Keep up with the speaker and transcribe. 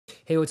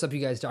Hey, what's up you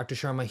guys? Dr.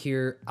 Sharma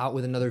here, out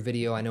with another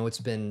video. I know it's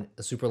been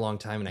a super long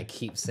time and I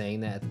keep saying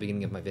that at the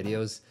beginning of my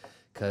videos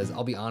because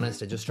I'll be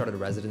honest, I just started a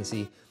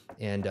residency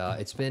and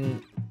it's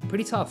been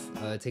pretty tough.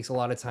 It takes a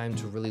lot of time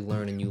to really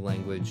learn a new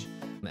language.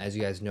 As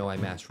you guys know, I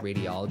mastered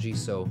radiology,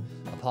 so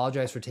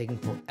apologize for taking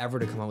forever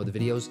to come out with the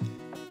videos.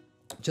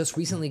 Just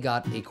recently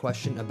got a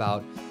question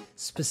about,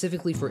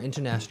 specifically for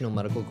international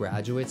medical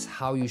graduates,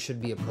 how you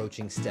should be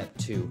approaching Step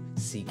 2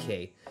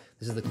 CK.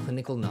 This is the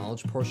clinical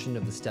knowledge portion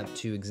of the Step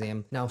 2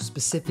 exam. Now,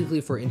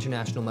 specifically for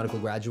international medical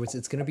graduates,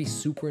 it's gonna be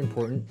super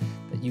important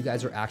that you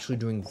guys are actually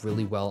doing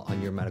really well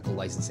on your medical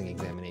licensing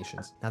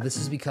examinations. Now, this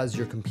is because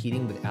you're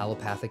competing with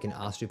allopathic and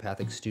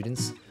osteopathic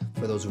students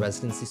for those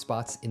residency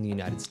spots in the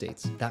United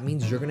States. That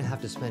means you're gonna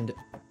have to spend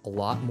a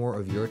lot more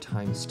of your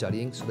time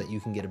studying so that you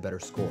can get a better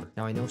score.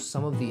 Now, I know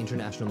some of the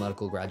international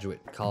medical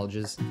graduate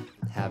colleges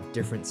have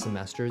different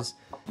semesters.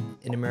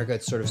 In America,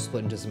 it's sort of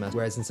split into semesters,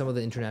 whereas in some of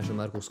the international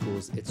medical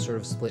schools, it's sort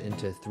of split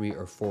into 3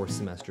 or 4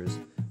 semesters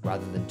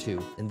rather than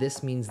 2. And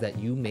this means that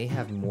you may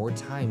have more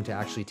time to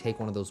actually take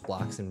one of those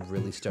blocks and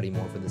really study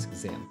more for this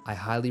exam. I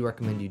highly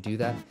recommend you do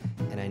that,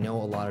 and I know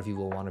a lot of you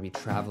will want to be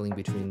traveling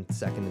between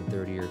 2nd and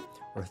 3rd year,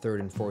 or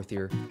 3rd and 4th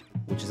year,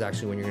 which is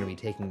actually when you're going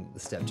to be taking the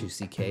Step 2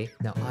 CK.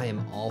 Now, I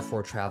am all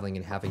for traveling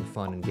and having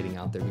fun and getting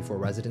out there before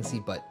residency,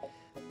 but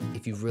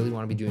if you really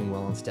want to be doing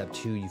well on Step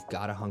 2, you've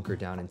got to hunker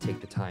down and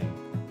take the time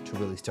to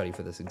really study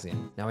for this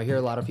exam. Now, I hear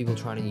a lot of people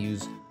trying to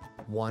use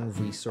one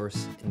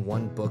resource and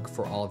one book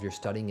for all of your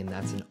studying, and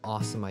that's an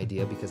awesome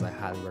idea because I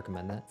highly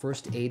recommend that.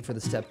 First Aid for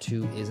the Step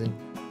 2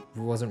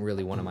 wasn't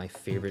really one of my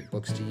favorite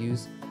books to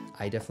use.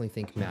 I definitely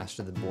think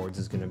Master the Boards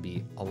is going to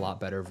be a lot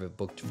better of a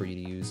book for you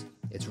to use.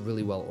 It's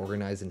really well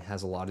organized and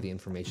has a lot of the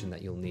information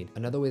that you'll need.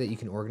 Another way that you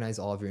can organize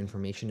all of your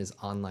information is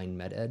online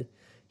MedEd.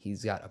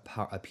 He's got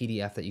a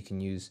PDF that you can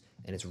use,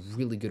 and it's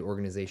really good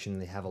organization.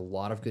 They have a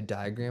lot of good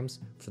diagrams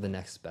for the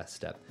next best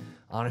step.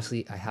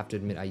 Honestly, I have to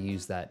admit I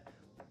use that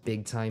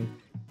big time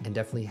and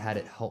definitely had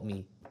it help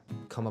me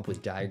come up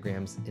with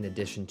diagrams in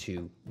addition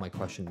to my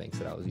question banks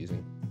that I was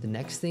using. The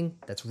next thing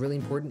that's really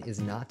important is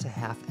not to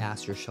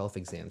half-ass your shelf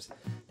exams.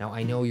 Now,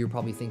 I know you're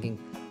probably thinking,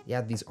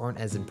 yeah, these aren't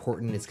as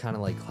important. It's kind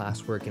of like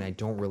classwork and I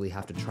don't really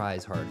have to try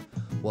as hard.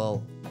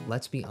 Well,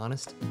 let's be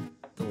honest.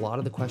 A lot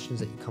of the questions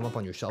that you come up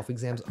on your shelf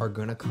exams are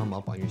gonna come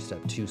up on your Step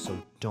 2, so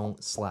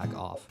don't slack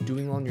off.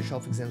 Doing well on your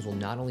shelf exams will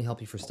not only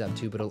help you for Step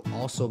 2, but it'll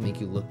also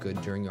make you look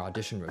good during your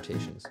audition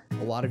rotations.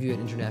 A lot of you at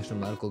international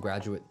medical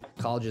graduate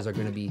colleges are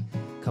gonna be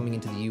coming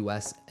into the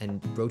US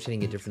and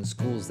rotating at different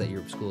schools that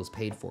your school is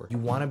paid for. You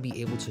wanna be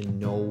able to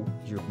know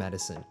your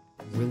medicine,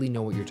 really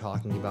know what you're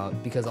talking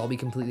about, because I'll be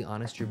completely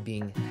honest, you're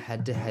being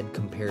head-to-head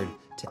compared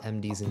to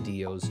MDs and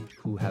DOs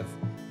who have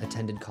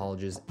attended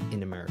colleges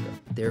in America.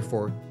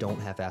 Therefore, don't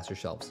half-ass your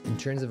shelves. In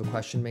terms of a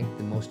question bank,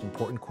 the most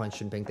important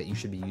question bank that you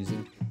should be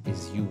using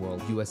is UWorld,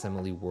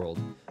 USMLE World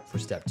for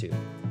Step 2.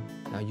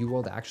 Now,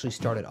 UWorld actually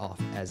started off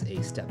as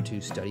a Step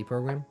 2 study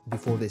program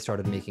before they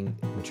started making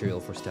material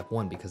for Step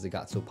 1 because it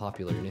got so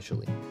popular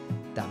initially.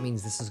 That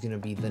means this is going to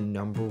be the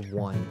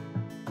 #1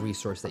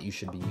 resource that you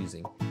should be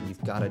using.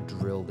 You've got to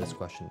drill this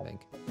question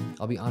bank.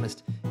 I'll be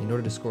honest, in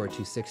order to score a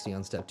 260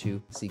 on Step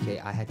 2 CK,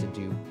 I had to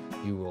do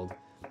UWorld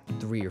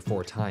 3 or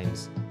 4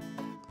 times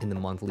in the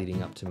month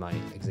leading up to my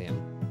exam.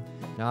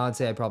 Now, I'd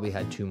say I probably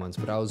had 2 months,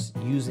 but I was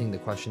using the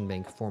question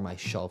bank for my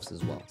shelves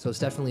as well. So it's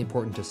definitely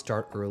important to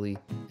start early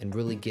and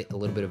really get a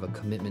little bit of a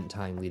commitment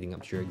time leading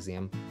up to your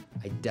exam.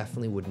 I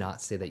definitely would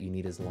not say that you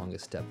need as long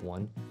as Step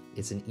 1.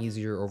 It's an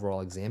easier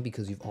overall exam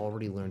because you've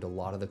already learned a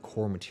lot of the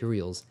core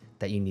materials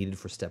that you needed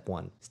for Step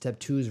 1. Step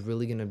 2 is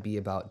really going to be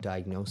about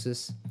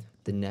diagnosis,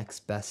 the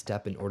next best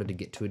step in order to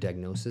get to a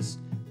diagnosis,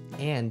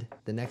 and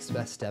the next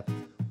best step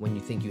when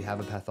you think you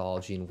have a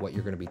pathology and what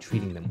you're going to be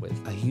treating them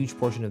with. A huge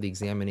portion of the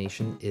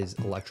examination is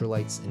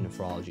electrolytes and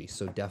nephrology,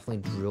 so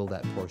definitely drill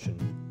that portion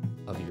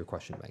of your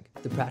question bank.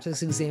 The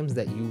practice exams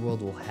that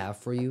UWorld will have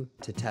for you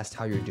to test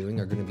how you're doing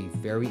are going to be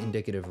very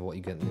indicative of what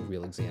you get in the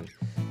real exam.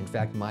 In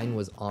fact, mine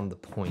was on the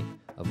point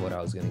of what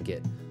I was going to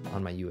get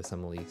on my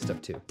USMLE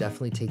Step 2.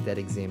 Definitely take that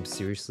exam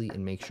seriously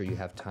and make sure you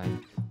have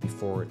time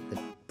before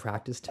the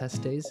practice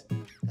test days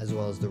as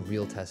well as the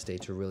real test day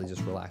to really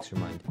just relax your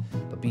mind,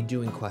 but be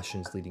doing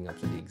questions leading up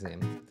to the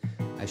exam.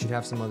 I should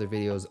have some other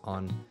videos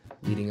on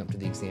leading up to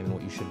the exam and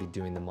what you should be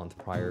doing the month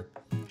prior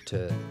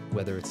to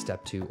whether it's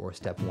Step 2 or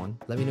Step 1.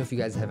 Let me know if you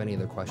guys have any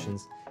other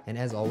questions, and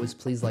as always,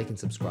 please like and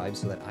subscribe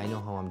so that I know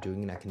how I'm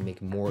doing and I can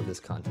make more of this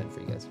content for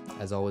you guys.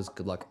 As always,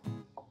 good luck.